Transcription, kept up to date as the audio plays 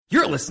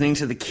You're listening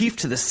to the Keefe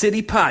to the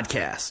City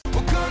podcast. We're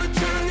gonna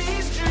turn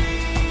these streets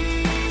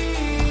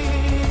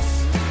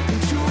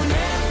into an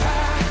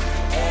empire,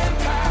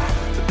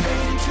 the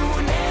pain into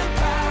an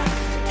empire,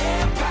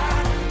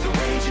 the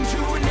rage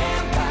into an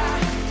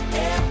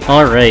empire.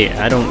 All right,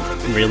 I don't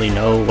really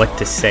know what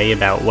to say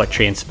about what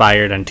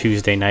transpired on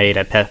Tuesday night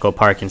at Petco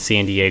Park in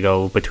San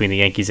Diego between the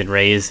Yankees and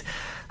Rays.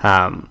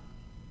 I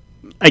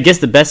guess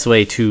the best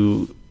way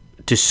to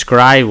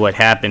describe what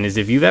happened is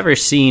if you've ever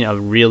seen a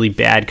really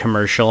bad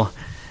commercial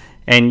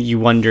and you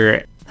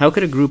wonder, how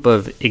could a group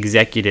of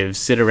executives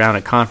sit around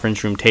a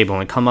conference room table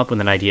and come up with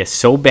an idea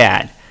so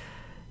bad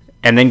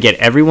and then get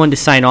everyone to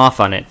sign off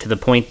on it to the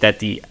point that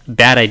the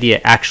bad idea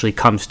actually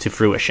comes to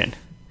fruition?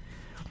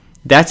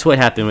 That's what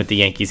happened with the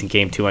Yankees in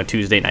Game 2 on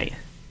Tuesday night.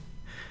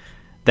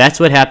 That's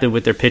what happened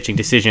with their pitching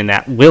decision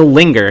that will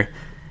linger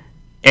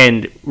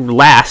and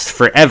last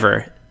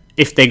forever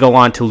if they go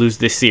on to lose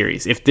this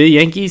series. If the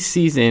Yankees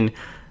season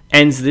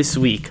ends this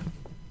week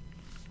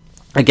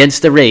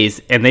against the Rays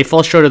and they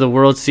fall short of the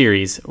World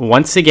Series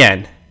once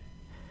again,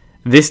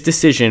 this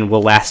decision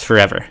will last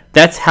forever.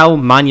 That's how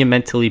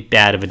monumentally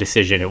bad of a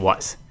decision it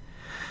was.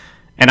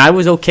 And I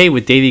was okay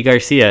with Deivi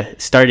Garcia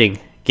starting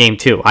Game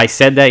 2. I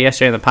said that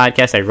yesterday on the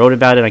podcast. I wrote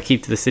about it on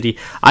Keefe to the City.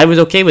 I was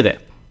okay with it.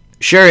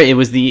 Sure, it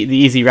was the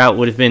easy route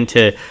would have been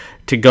to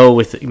go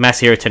with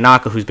Masahiro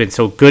Tanaka, who's been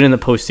so good in the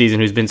postseason,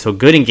 who's been so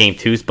good in Game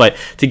 2s, but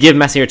to give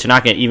Masahiro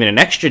Tanaka even an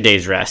extra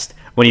day's rest,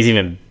 when he's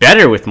even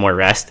better with more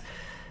rest,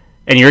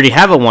 and you already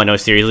have a 1-0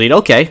 series lead,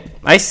 okay,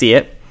 I see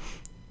it.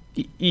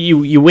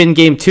 You win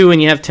Game 2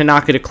 and you have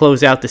Tanaka to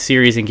close out the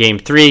series in Game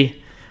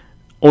 3,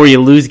 or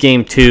you lose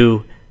Game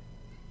 2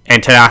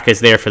 and Tanaka's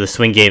there for the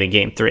swing game in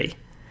Game 3.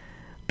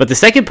 But the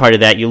second part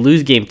of that, you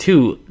lose Game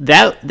 2,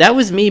 that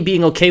was me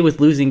being okay with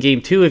losing Game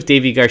 2 if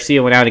Deivi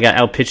Garcia went out and got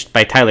outpitched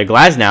by Tyler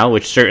Glasnow,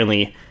 which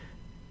certainly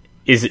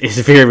is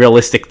a very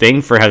realistic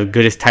thing for how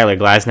good as Tyler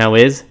Glasnow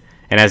is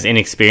and as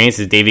inexperienced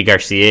as Deivi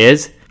Garcia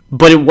is.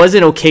 But it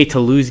wasn't okay to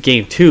lose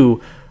Game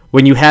 2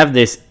 when you have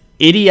this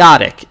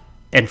idiotic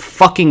and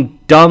fucking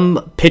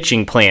dumb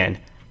pitching plan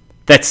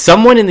that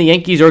someone in the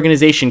Yankees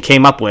organization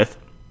came up with,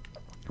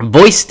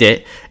 voiced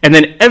it, and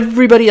then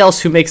everybody else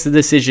who makes the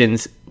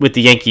decisions with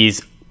the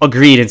Yankees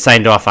agreed and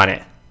signed off on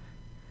it.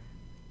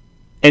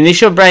 And they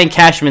showed Brian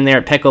Cashman there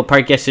at Petco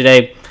Park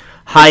yesterday,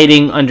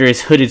 hiding under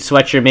his hooded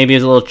sweatshirt. Maybe it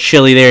was a little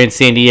chilly there in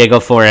San Diego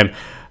for him.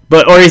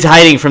 Or he's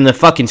hiding from the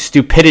fucking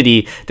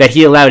stupidity that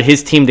he allowed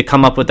his team to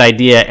come up with the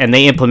idea and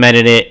they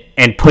implemented it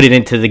and put it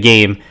into the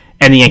game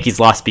and the Yankees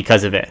lost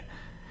because of it.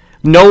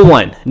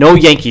 No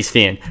Yankees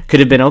fan could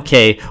have been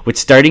okay with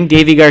starting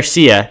Deivi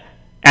Garcia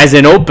as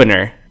an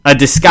opener, a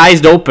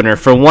disguised opener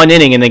for one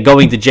inning and then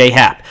going to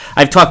J-Happ.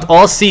 I've talked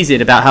all season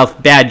about how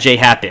bad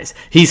J-Happ is.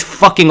 He's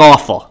fucking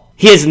awful.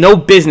 He has no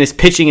business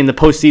pitching in the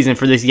postseason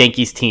for this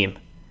Yankees team.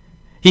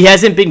 He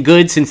hasn't been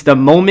good since the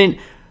moment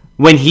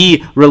when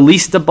he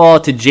released the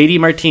ball to JD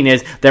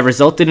Martinez that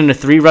resulted in a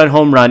 3-run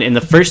home run in the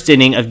first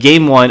inning of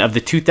Game 1 of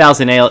the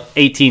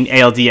 2018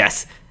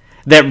 ALDS.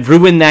 That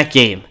ruined that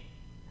game.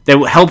 That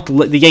helped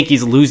the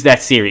Yankees lose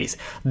that series.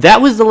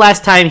 That was the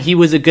last time he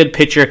was a good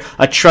pitcher,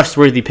 a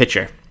trustworthy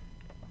pitcher.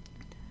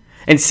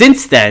 And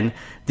since then,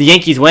 the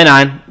Yankees went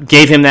on,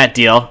 gave him that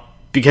deal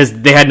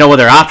because they had no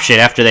other option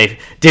after they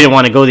didn't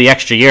want to go the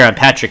extra year on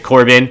Patrick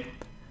Corbin.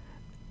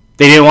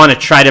 They didn't want to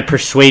try to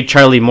persuade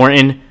Charlie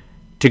Morton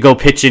to go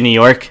pitch in New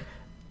York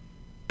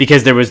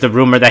because there was the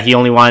rumor that he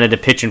only wanted to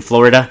pitch in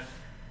Florida.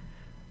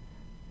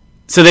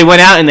 So they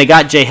went out and they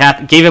got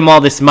J-Happ, gave him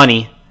all this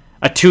money,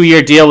 a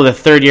 2-year deal with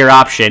a 3rd-year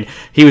option.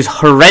 He was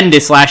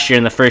horrendous last year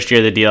in the first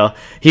year of the deal.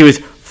 He was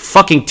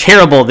fucking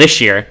terrible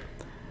this year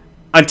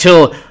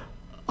until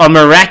a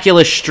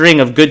miraculous string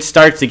of good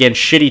starts against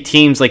shitty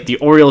teams like the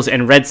Orioles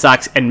and Red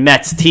Sox and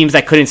Mets, teams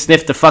that couldn't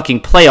sniff the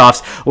fucking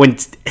playoffs when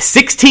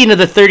 16 of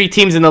the 30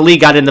 teams in the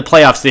league got in the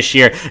playoffs this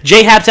year.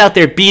 J-Happ's out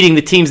there beating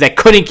the teams that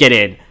couldn't get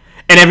in.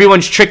 And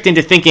everyone's tricked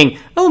into thinking,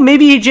 oh,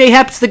 maybe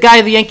J-Happ's the guy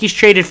the Yankees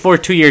traded for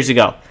 2 years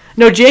ago.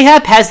 No,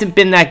 J-Happ hasn't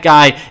been that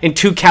guy in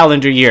 2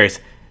 calendar years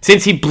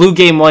since he blew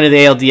Game 1 of the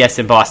ALDS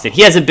in Boston.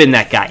 He hasn't been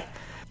that guy.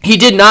 He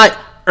did not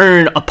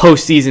earn a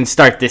postseason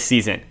start this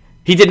season.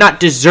 He did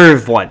not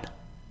deserve one.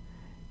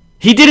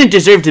 He didn't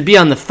deserve to be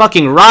on the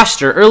fucking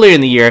roster earlier in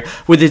the year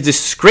with his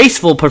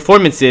disgraceful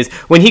performances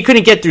when he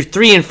couldn't get through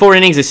 3 and 4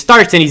 innings of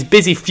starts and he's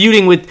busy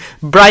feuding with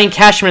Brian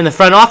Cashman in the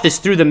front office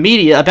through the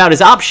media about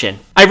his option.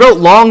 I wrote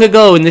long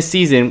ago in this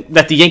season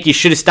that the Yankees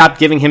should have stopped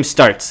giving him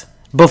starts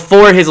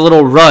before his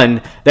little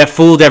run that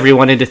fooled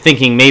everyone into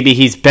thinking maybe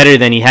he's better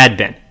than he had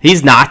been.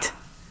 He's not.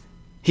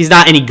 He's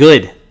not any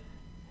good.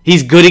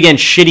 He's good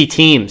against shitty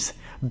teams,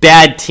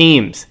 bad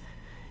teams.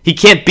 He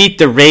can't beat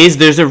the Rays.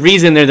 There's a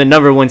reason they're the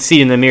number 1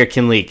 seed in the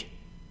American League.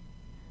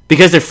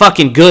 Because they're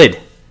fucking good.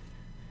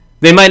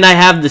 They might not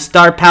have the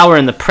star power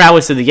and the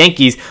prowess of the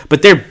Yankees,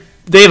 but they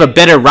have a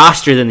better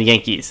roster than the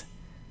Yankees.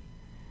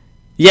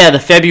 Yeah, the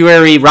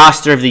February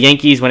roster of the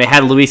Yankees when it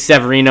had Luis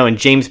Severino and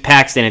James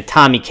Paxton and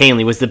Tommy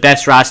Kahnle was the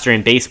best roster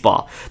in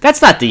baseball.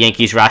 That's not the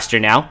Yankees roster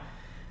now.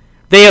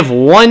 They have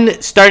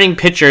one starting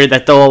pitcher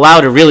that they'll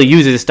allow to really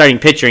use as a starting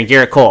pitcher in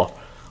Garrett Cole.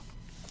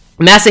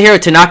 Masahiro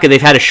Tanaka,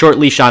 they've had a short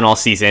leash on all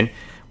season.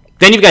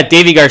 Then you've got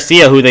Davy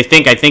Garcia, who I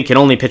think can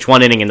only pitch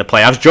one inning in the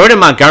playoffs. Jordan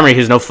Montgomery,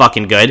 who's no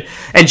fucking good.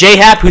 And J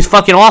Happ, who's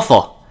fucking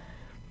awful.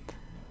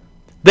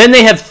 Then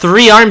they have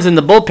 3 arms in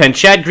the bullpen.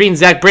 Chad Green,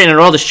 Zach Britton, and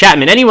Aroldis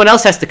Chapman. Anyone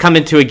else has to come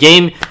into a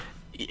game,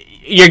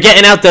 you're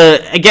getting out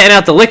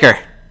the liquor.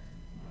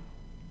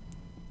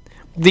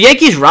 The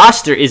Yankees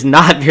roster is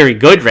not very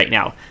good right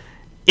now.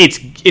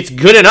 It's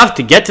good enough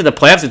to get to the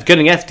playoffs. It's good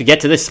enough to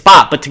get to this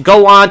spot. But to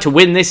go on to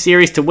win this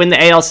series, to win the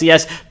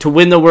ALCS, to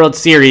win the World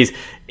Series,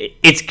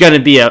 it's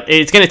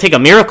gonna take a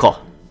miracle.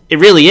 It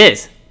really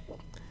is.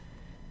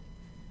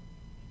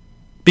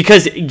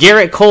 Because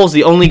Garrett Cole's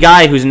the only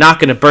guy who's not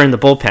gonna burn the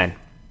bullpen.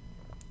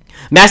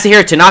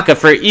 Masahiro Tanaka,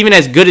 for even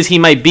as good as he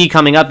might be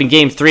coming up in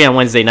Game 3 on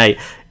Wednesday night,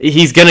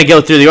 he's going to go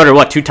through the order,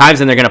 2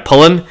 times, and they're going to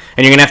pull him, and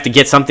you're going to have to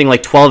get something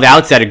like 12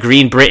 outs out of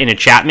Green, Britton, and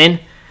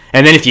Chapman.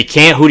 And then if you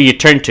can't, who do you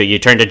turn to? You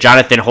turn to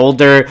Jonathan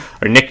Holder,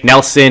 or Nick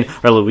Nelson,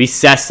 or Luis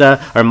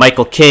Sessa, or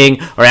Michael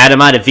King, or Adam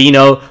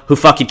Ottavino, who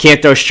fucking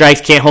can't throw strikes,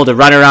 can't hold a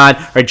runner on,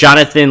 or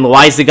Jonathan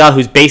Loaizaga,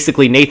 who's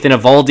basically Nathan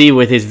Eovaldi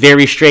with his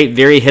very straight,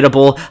 very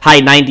hittable, high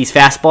 90s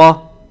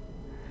fastball.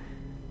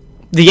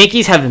 The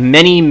Yankees have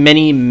many,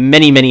 many,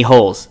 many, many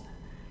holes.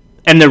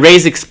 And the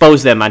Rays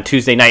exposed them on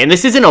Tuesday night. And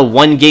this isn't a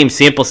 1-game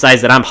sample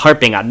size that I'm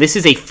harping on. This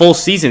is a full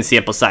season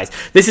sample size.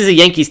 This is a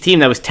Yankees team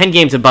that was 10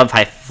 games above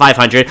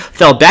 500,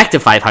 fell back to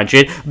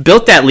 500,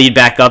 built that lead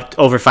back up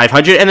over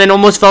 500, and then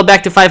almost fell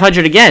back to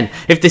 500 again.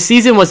 If the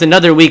season was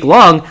another week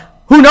long,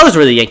 who knows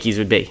where the Yankees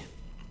would be?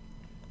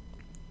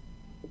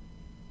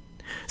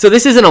 So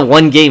this isn't a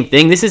 1-game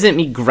thing. This isn't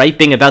me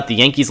griping about the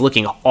Yankees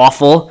looking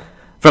awful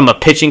from a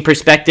pitching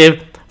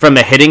perspective. From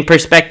a hitting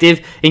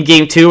perspective, in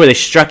Game 2, where they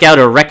struck out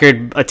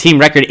a team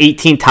record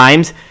 18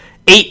 times,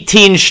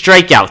 18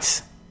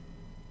 strikeouts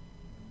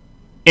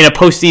in a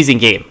postseason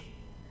game.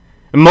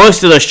 And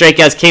most of those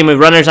strikeouts came with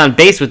runners on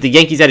base, with the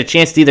Yankees had a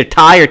chance to either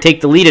tie or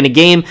take the lead in a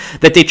game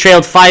that they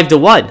trailed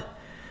 5-1.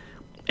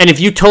 And if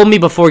you told me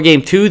before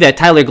Game 2 that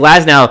Tyler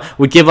Glasnow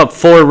would give up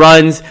 4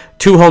 runs,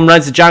 2 home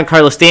runs to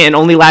Giancarlo Stanton,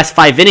 only last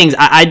 5 innings,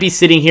 I'd be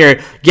sitting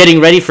here getting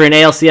ready for an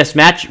ALCS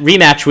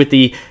rematch with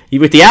the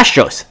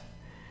Astros.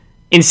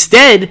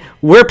 Instead,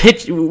 we're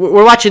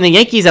watching the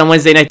Yankees on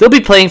Wednesday night. They'll be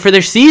playing for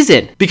their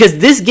season because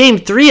this Game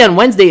 3 on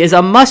Wednesday is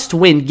a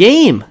must-win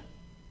game.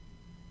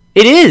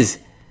 It is.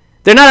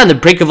 They're not on the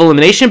brink of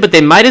elimination, but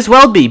they might as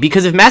well be,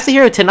 because if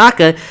Masahiro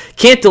Tanaka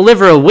can't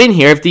deliver a win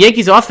here, if the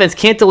Yankees offense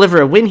can't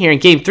deliver a win here in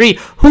Game 3,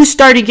 who's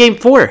starting Game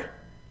 4?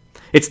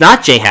 It's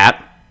not J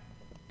Happ.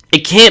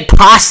 It can't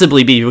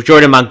possibly be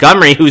Jordan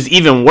Montgomery, who's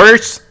even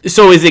worse.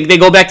 So is it they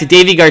go back to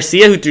Davy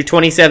Garcia, who threw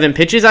 27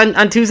 pitches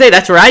on Tuesday?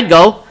 That's where I'd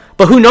go.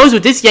 But who knows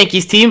with this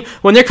Yankees team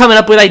when they're coming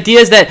up with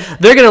ideas that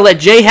they're going to let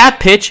J Happ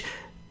pitch,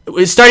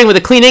 starting with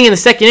a clean inning in the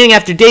second inning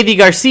after Davy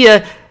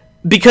Garcia,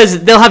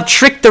 because they'll have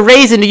tricked the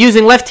Rays into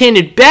using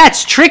left-handed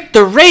bats. Tricked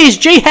the Rays.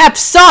 J Happ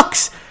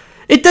sucks.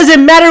 It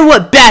doesn't matter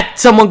what bat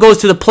someone goes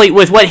to the plate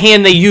with, what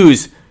hand they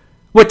use,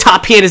 what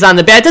top hand is on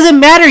the bat. It doesn't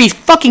matter. He's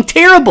fucking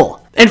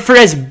terrible. And for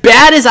as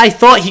bad as I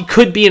thought he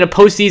could be in a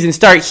postseason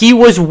start, he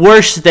was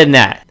worse than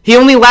that. He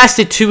only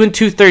lasted 2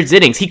 2/3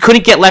 innings. He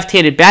couldn't get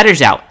left-handed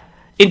batters out.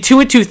 In 2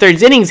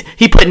 2/3 innings,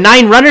 he put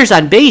 9 runners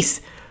on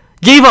base,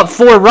 gave up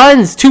 4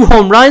 runs, 2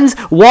 home runs,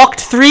 walked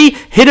 3,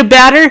 hit a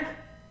batter,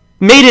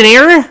 made an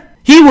error.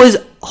 He was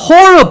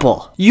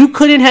horrible. You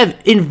couldn't have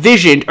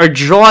envisioned or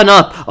drawn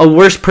up a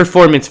worse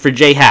performance for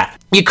J Happ.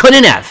 You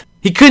couldn't have.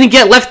 He couldn't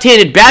get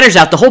left-handed batters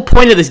out. The whole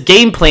point of this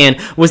game plan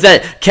was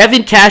that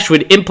Kevin Cash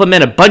would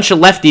implement a bunch of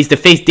lefties to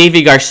face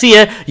Davy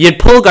Garcia. You'd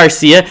pull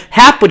Garcia,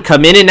 Happ would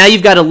come in, and now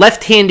you've got a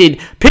left-handed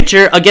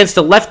pitcher against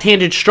a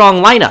left-handed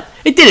strong lineup.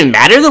 It didn't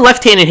matter. The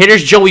left-handed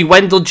hitters, Joey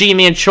Wendell,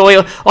 G-Man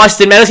Choi,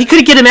 Austin Meadows, he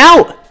couldn't get him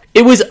out.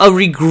 It was a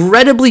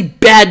regrettably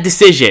bad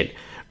decision.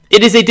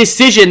 It is a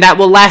decision that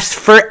will last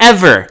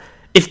forever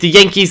if the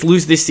Yankees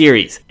lose this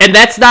series. And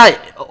that's not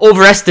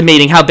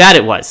overestimating how bad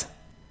it was.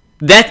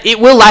 That it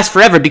will last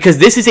forever because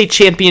this is a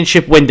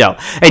championship window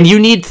and you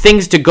need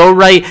things to go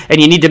right and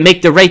you need to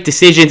make the right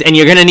decisions and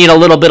you're going to need a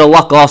little bit of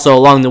luck also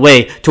along the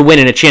way to win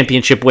in a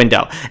championship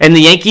window. And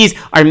the Yankees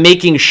are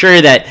making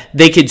sure that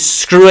they could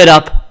screw it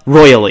up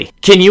royally.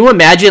 Can you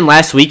imagine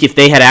last week if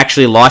they had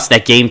actually lost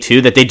that Game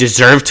 2 that they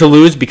deserved to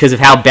lose because of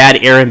how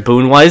bad Aaron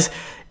Boone was?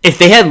 If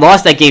they had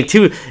lost that Game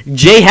 2,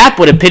 J Happ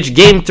would have pitched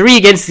Game 3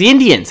 against the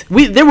Indians.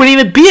 There wouldn't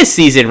even be a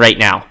season right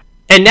now.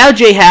 And now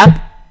J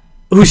Happ,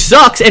 who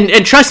sucks,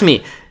 and trust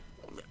me,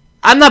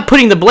 I'm not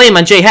putting the blame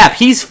on J Happ.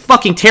 He's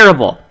fucking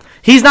terrible.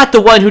 He's not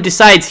the one who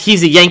decides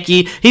he's a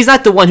Yankee. He's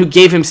not the one who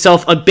gave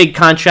himself a big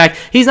contract.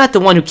 He's not the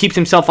one who keeps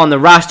himself on the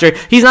roster.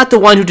 He's not the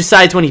one who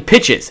decides when he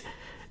pitches.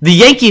 The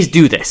Yankees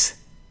do this.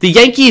 The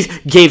Yankees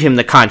gave him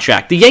the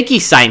contract. The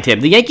Yankees signed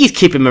him. The Yankees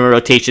keep him in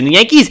rotation. The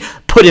Yankees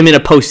put him in a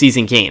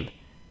postseason game.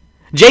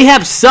 J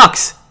Happ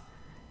sucks.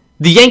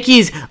 The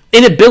Yankees'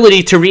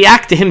 inability to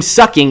react to him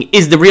sucking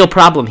is the real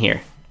problem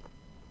here.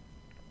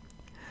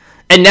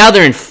 And now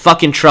they're in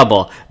fucking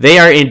trouble. They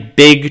are in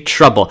big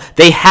trouble.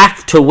 They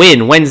have to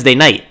win Wednesday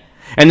night.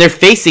 And they're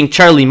facing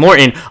Charlie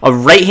Morton, a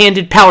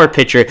right-handed power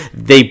pitcher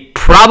they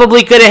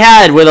probably could have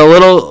had with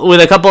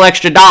a couple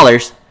extra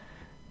dollars.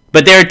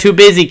 But they're too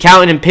busy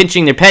counting and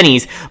pinching their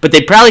pennies. But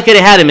they probably could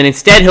have had him, and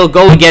instead he'll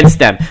go against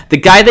them. The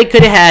guy they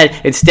could have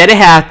had instead of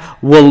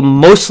Happ will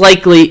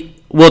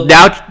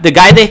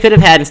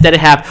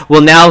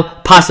now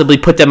possibly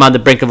put them on the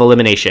brink of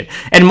elimination.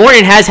 And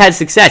Morton has had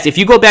success. If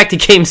you go back to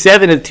Game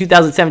 7 of the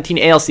 2017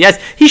 ALCS,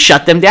 he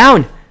shut them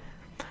down.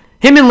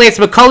 Him and Lance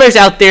McCullers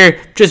out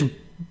there just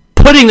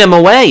putting them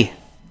away.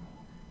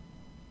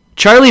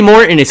 Charlie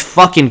Morton is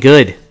fucking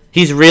good.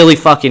 He's really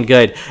fucking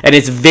good. And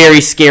it's very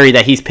scary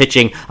that he's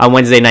pitching on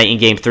Wednesday night in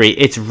Game 3.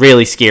 It's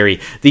really scary.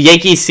 The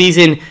Yankees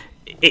season,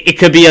 it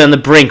could be on the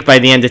brink by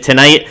the end of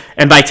tonight,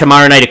 and by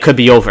tomorrow night it could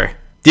be over.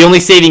 The only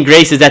saving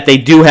grace is that they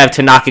do have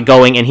Tanaka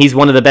going, and he's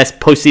one of the best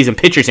postseason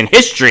pitchers in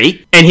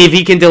history. And if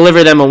he can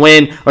deliver them a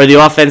win, or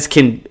the offense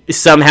can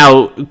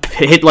somehow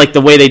hit like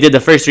the way they did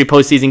the first 3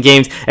 postseason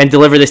games and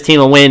deliver this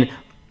team a win,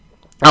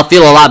 I'll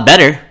feel a lot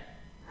better.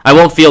 I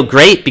won't feel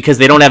great because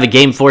they don't have a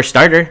Game 4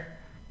 starter.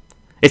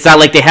 It's not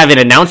like they haven't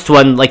announced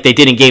one like they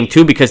did in Game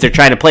 2 because they're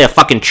trying to play a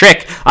fucking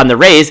trick on the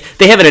Rays.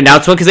 They haven't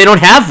announced one because they don't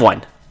have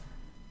one.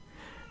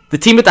 The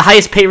team with the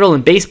highest payroll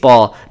in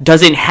baseball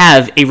doesn't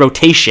have a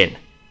rotation.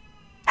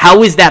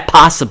 How is that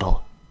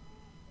possible?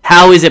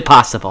 How is it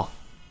possible?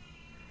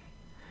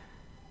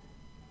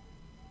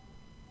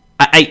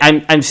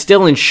 I'm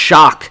still in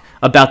shock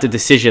about the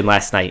decision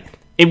last night.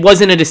 It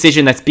wasn't a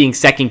decision that's being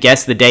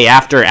second-guessed the day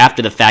after or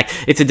after the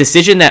fact. It's a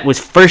decision that was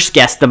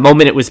first-guessed the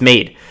moment it was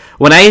made.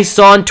 When I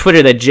saw on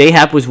Twitter that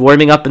J-Happ was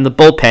warming up in the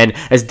bullpen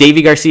as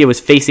Davy Garcia was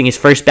facing his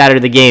first batter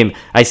of the game,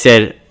 I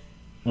said,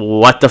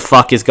 what the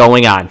fuck is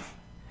going on?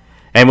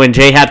 And when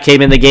J-Happ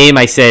came in the game,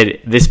 I said,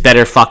 this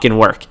better fucking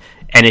work.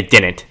 And it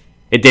didn't.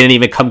 It didn't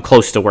even come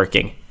close to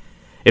working.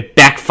 It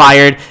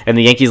backfired, and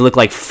the Yankees look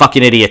like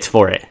fucking idiots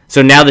for it.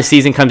 So now the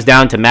season comes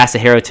down to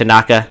Masahiro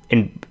Tanaka,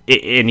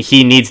 and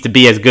he needs to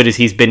be as good as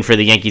he's been for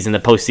the Yankees in the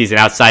postseason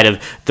outside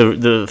of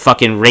the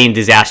fucking rain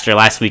disaster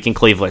last week in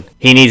Cleveland.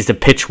 He needs to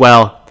pitch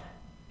well.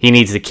 He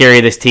needs to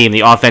carry this team.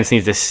 The offense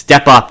needs to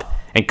step up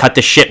and cut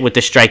the shit with the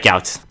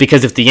strikeouts.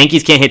 Because if the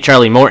Yankees can't hit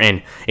Charlie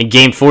Morton, in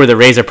Game 4 the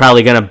Rays are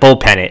probably going to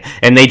bullpen it.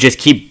 And they just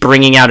keep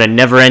bringing out a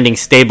never-ending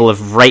stable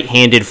of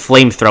right-handed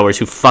flamethrowers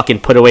who fucking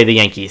put away the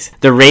Yankees.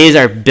 The Rays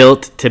are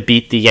built to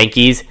beat the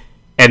Yankees,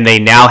 and they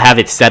now have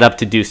it set up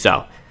to do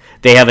so.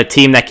 They have a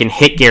team that can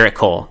hit Garrett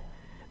Cole.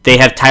 They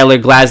have Tyler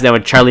Glasnow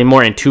and Charlie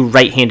Morton, 2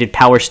 right-handed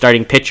power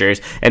starting pitchers,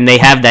 and they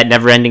have that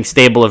never-ending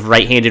stable of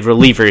right-handed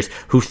relievers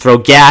who throw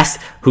gas,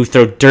 who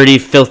throw dirty,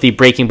 filthy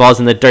breaking balls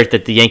in the dirt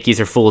that the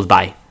Yankees are fooled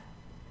by.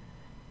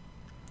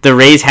 The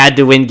Rays had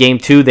to win Game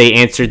 2. They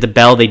answered the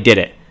bell. They did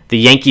it. The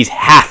Yankees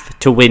have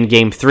to win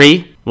Game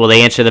 3. Will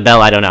they answer the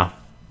bell? I don't know.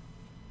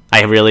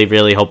 I really,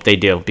 really hope they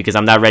do, because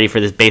I'm not ready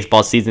for this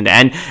baseball season to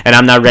end, and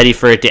I'm not ready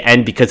for it to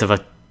end because of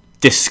a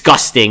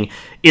disgusting,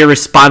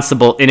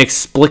 irresponsible,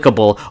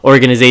 inexplicable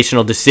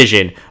organizational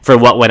decision for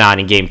what went on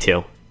in Game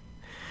 2.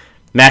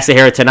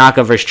 Masahiro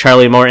Tanaka versus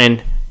Charlie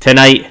Morton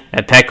tonight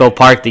at Petco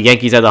Park. The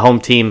Yankees are the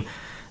home team.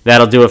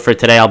 That'll do it for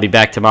today. I'll be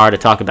back tomorrow to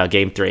talk about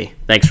Game 3.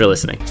 Thanks for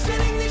listening.